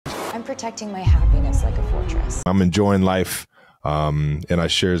I'm protecting my happiness like a fortress. I'm enjoying life, and I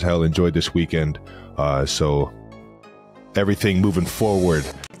sure as hell enjoyed this weekend. So everything moving forward.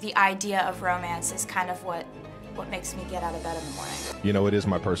 The idea of romance is kind of what makes me get out of bed in the morning. You know, it is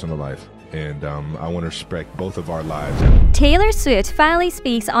my personal life, and I want to respect both of our lives. Taylor Swift finally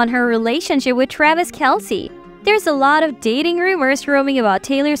speaks on her relationship with Travis Kelce. There's a lot of dating rumors roaming about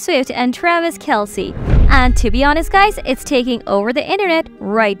Taylor Swift and Travis Kelce. And to be honest guys, it's taking over the internet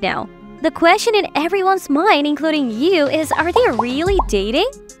right now. The question in everyone's mind, including you, is are they really dating?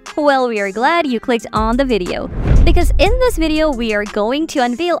 Well, we are glad you clicked on the video, because in this video we are going to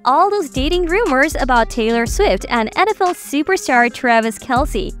unveil all those dating rumors about Taylor Swift and NFL superstar Travis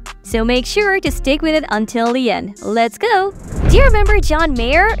Kelce. So make sure to stick with it until the end. Let's go! Do you remember John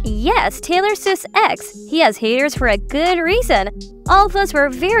Mayer? Yes, Taylor Swift's ex. He has haters for a good reason. All of us were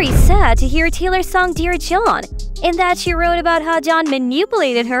very sad to hear Taylor's song Dear John, in that she wrote about how John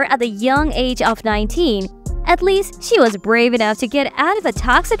manipulated her at the young age of 19. At least, she was brave enough to get out of a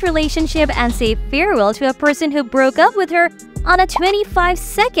toxic relationship and say farewell to a person who broke up with her on a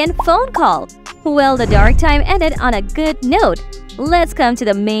 25-second phone call. Well, the dark time ended on a good note. Let's come to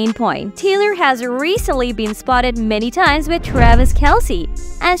the main point. Taylor has recently been spotted many times with Travis Kelce,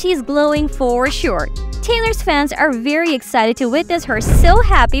 and she's glowing for sure. Taylor's fans are very excited to witness her so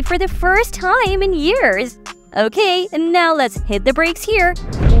happy for the first time in years. Okay, now let's hit the brakes here.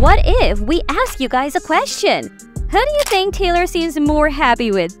 What if we ask you guys a question? Who do you think Taylor seems more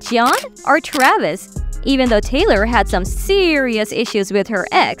happy with, John or Travis? Even though Taylor had some serious issues with her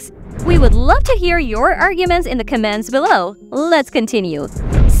ex. We would love to hear your arguments in the comments below. Let's continue.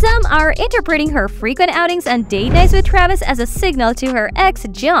 Some are interpreting her frequent outings and date nights with Travis as a signal to her ex,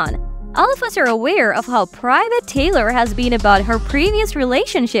 John. All of us are aware of how private Taylor has been about her previous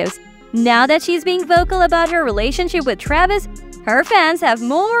relationships. Now that she's being vocal about her relationship with Travis, her fans have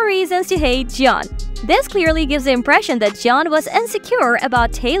more reasons to hate John. This clearly gives the impression that John was insecure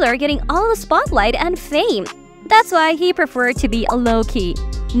about Taylor getting all the spotlight and fame. That's why he preferred to be low-key.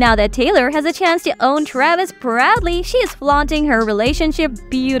 Now that Taylor has a chance to own Travis proudly, she is flaunting her relationship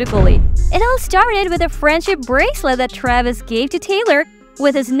beautifully. It all started with a friendship bracelet that Travis gave to Taylor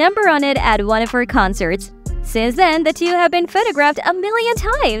with his number on it at one of her concerts. Since then, the two have been photographed a million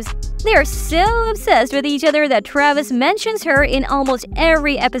times. They are so obsessed with each other that Travis mentions her in almost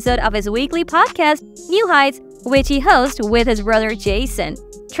every episode of his weekly podcast, New Heights, which he hosts with his brother Jason.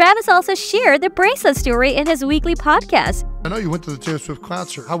 Travis also shared the bracelet story in his weekly podcast. I know you went to the Taylor Swift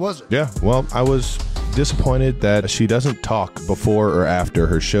concert. How was it? Yeah, well, I was disappointed that she doesn't talk before or after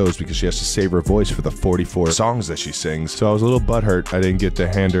her shows because she has to save her voice for the 44 songs that she sings. So I was a little butthurt I didn't get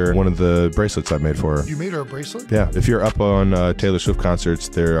to hand her one of the bracelets I made for her. You made her a bracelet? Yeah, if you're up on Taylor Swift concerts,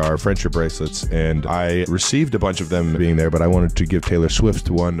 there are friendship bracelets, and I received a bunch of them being there, but I wanted to give Taylor Swift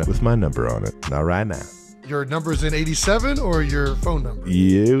one with my number on it. Not right now. Your number's in 87 or your phone number?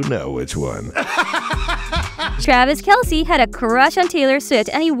 You know which one. Travis Kelce had a crush on Taylor Swift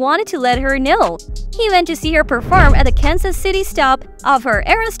and he wanted to let her know. He went to see her perform at the Kansas City stop of her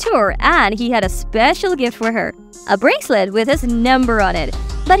Eras tour, and he had a special gift for her, a bracelet with his number on it.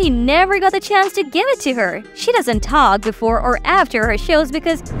 But he never got the chance to give it to her. She doesn't talk before or after her shows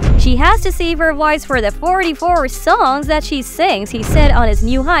because she has to save her voice for the 44 songs that she sings, he said on his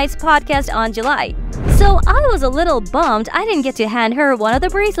New Heights podcast on July. So I was a little bummed I didn't get to hand her one of the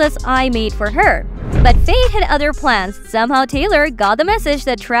bracelets I made for her. But fate had other plans. Somehow Taylor got the message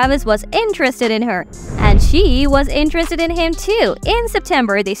that Travis was interested in her, and she was interested in him too. In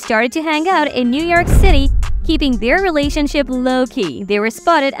September, they started to hang out in New York City, keeping their relationship low-key. They were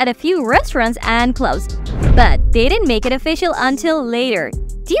spotted at a few restaurants and clubs, but they didn't make it official until later.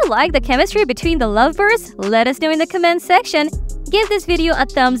 Do you like the chemistry between the lovebirds? Let us know in the comments section. Give this video a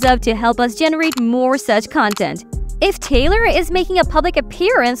thumbs up to help us generate more such content. If Taylor is making a public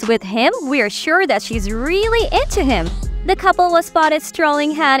appearance with him, we are sure that she's really into him. The couple was spotted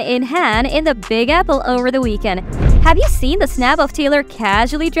strolling hand in hand in the Big Apple over the weekend. Have you seen the snap of Taylor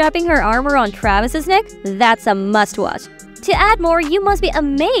casually dropping her arm around Travis's neck? That's a must-watch. To add more, you must be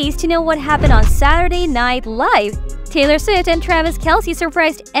amazed to know what happened on Saturday Night Live. Taylor Swift and Travis Kelce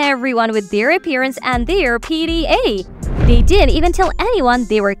surprised everyone with their appearance and their PDA. They didn't even tell anyone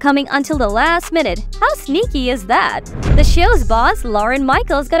they were coming until the last minute. How sneaky is that? The show's boss, Lauren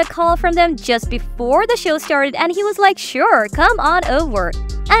Michaels, got a call from them just before the show started, and he was like, sure, come on over.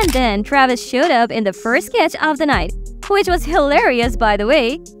 And then Travis showed up in the first sketch of the night, which was hilarious, by the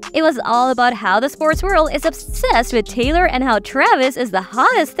way. It was all about how the sports world is obsessed with Taylor and how Travis is the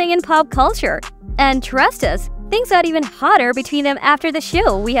hottest thing in pop culture. And trust us, things got even hotter between them after the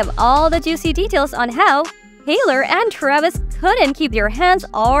show. We have all the juicy details on how. Taylor and Travis couldn't keep their hands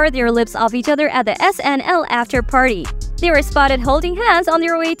or their lips off each other at the SNL after party. They were spotted holding hands on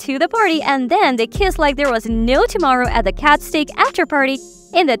their way to the party, and then they kissed like there was no tomorrow at the Cat Steak after party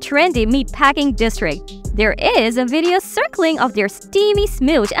in the trendy meatpacking district. There is a video circling of their steamy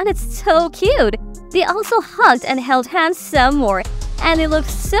smooch, and it's so cute. They also hugged and held hands some more, and they looked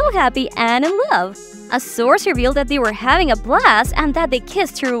so happy and in love. A source revealed that they were having a blast and that they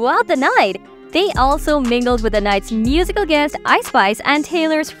kissed throughout the night. They also mingled with the night's musical guest Ice Spice and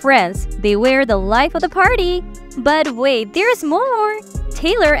Taylor's friends. They were the life of the party. But wait, there's more!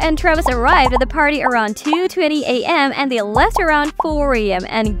 Taylor and Travis arrived at the party around 2:20 a.m. and they left around 4 a.m.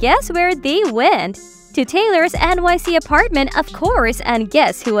 And guess where they went? To Taylor's NYC apartment, of course. And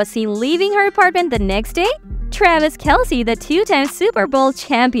guess who was seen leaving her apartment the next day? Travis Kelce, the two-time Super Bowl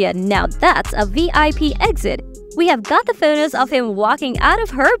champion. Now that's a VIP exit. We have got the photos of him walking out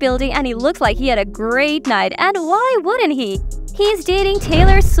of her building, and he looks like he had a great night. And why wouldn't he? He's dating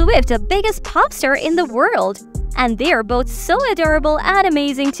Taylor Swift, the biggest pop star in the world. And they're both so adorable and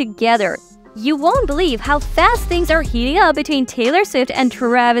amazing together. You won't believe how fast things are heating up between Taylor Swift and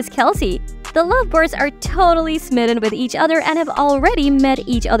Travis Kelce. The lovebirds are totally smitten with each other and have already met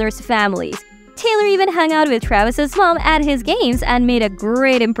each other's families. Taylor even hung out with Travis's mom at his games and made a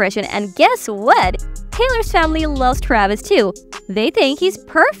great impression. And guess what? Taylor's family loves Travis too. They think he's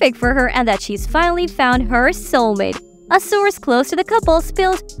perfect for her and that she's finally found her soulmate. A source close to the couple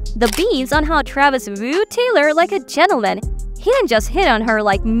spilled the beans on how Travis wooed Taylor like a gentleman. He didn't just hit on her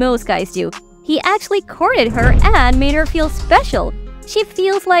like most guys do. He actually courted her and made her feel special. She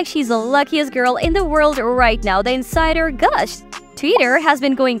feels like she's the luckiest girl in the world right now, the insider gushed. Twitter has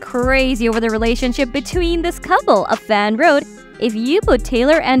been going crazy over the relationship between this couple. A fan wrote, "If you put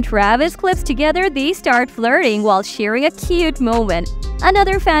Taylor and Travis clips together, they start flirting while sharing a cute moment."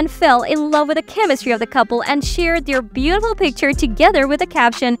 Another fan fell in love with the chemistry of the couple and shared their beautiful picture together with the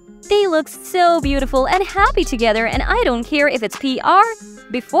caption, "They look so beautiful and happy together, and I don't care if it's PR."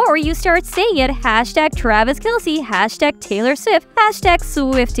 Before you start saying it, hashtag Travis Kelce, hashtag Taylor Swift, hashtag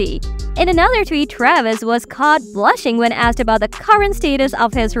Swiftie. In another tweet, Travis was caught blushing when asked about the current status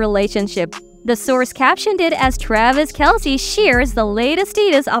of his relationship. The source captioned it as Travis Kelce shares the latest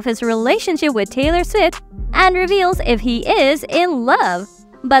status of his relationship with Taylor Swift and reveals if he is in love.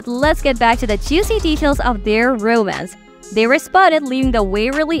 But let's get back to the juicy details of their romance. They were spotted leaving the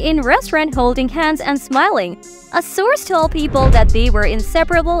Waverly Inn restaurant holding hands and smiling. A source told People that they were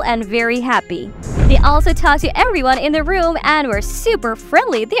inseparable and very happy. They also talked to everyone in the room and were super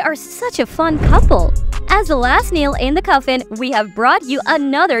friendly. They are such a fun couple. As the last nail in the coffin, we have brought you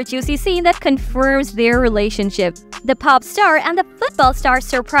another juicy scene that confirms their relationship. The pop star and the football star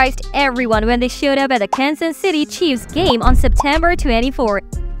surprised everyone when they showed up at the Kansas City Chiefs game on September 24.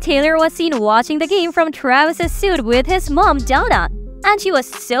 Taylor was seen watching the game from Travis's suite with his mom, Donna. And she was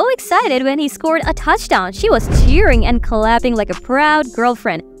so excited when he scored a touchdown. She was cheering and clapping like a proud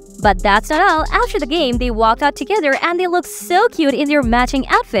girlfriend. But that's not all. After the game, they walked out together and they looked so cute in their matching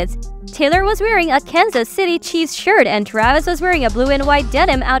outfits. Taylor was wearing a Kansas City Chiefs shirt and Travis was wearing a blue and white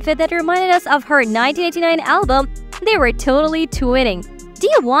denim outfit that reminded us of her 1989 album. They were totally twinning. Do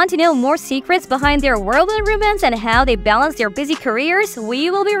you want to know more secrets behind their whirlwind romance and how they balance their busy careers?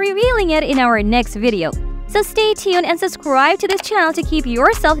 We will be revealing it in our next video. So stay tuned and subscribe to this channel to keep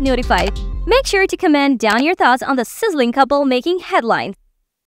yourself notified. Make sure to comment down your thoughts on the sizzling couple making headlines.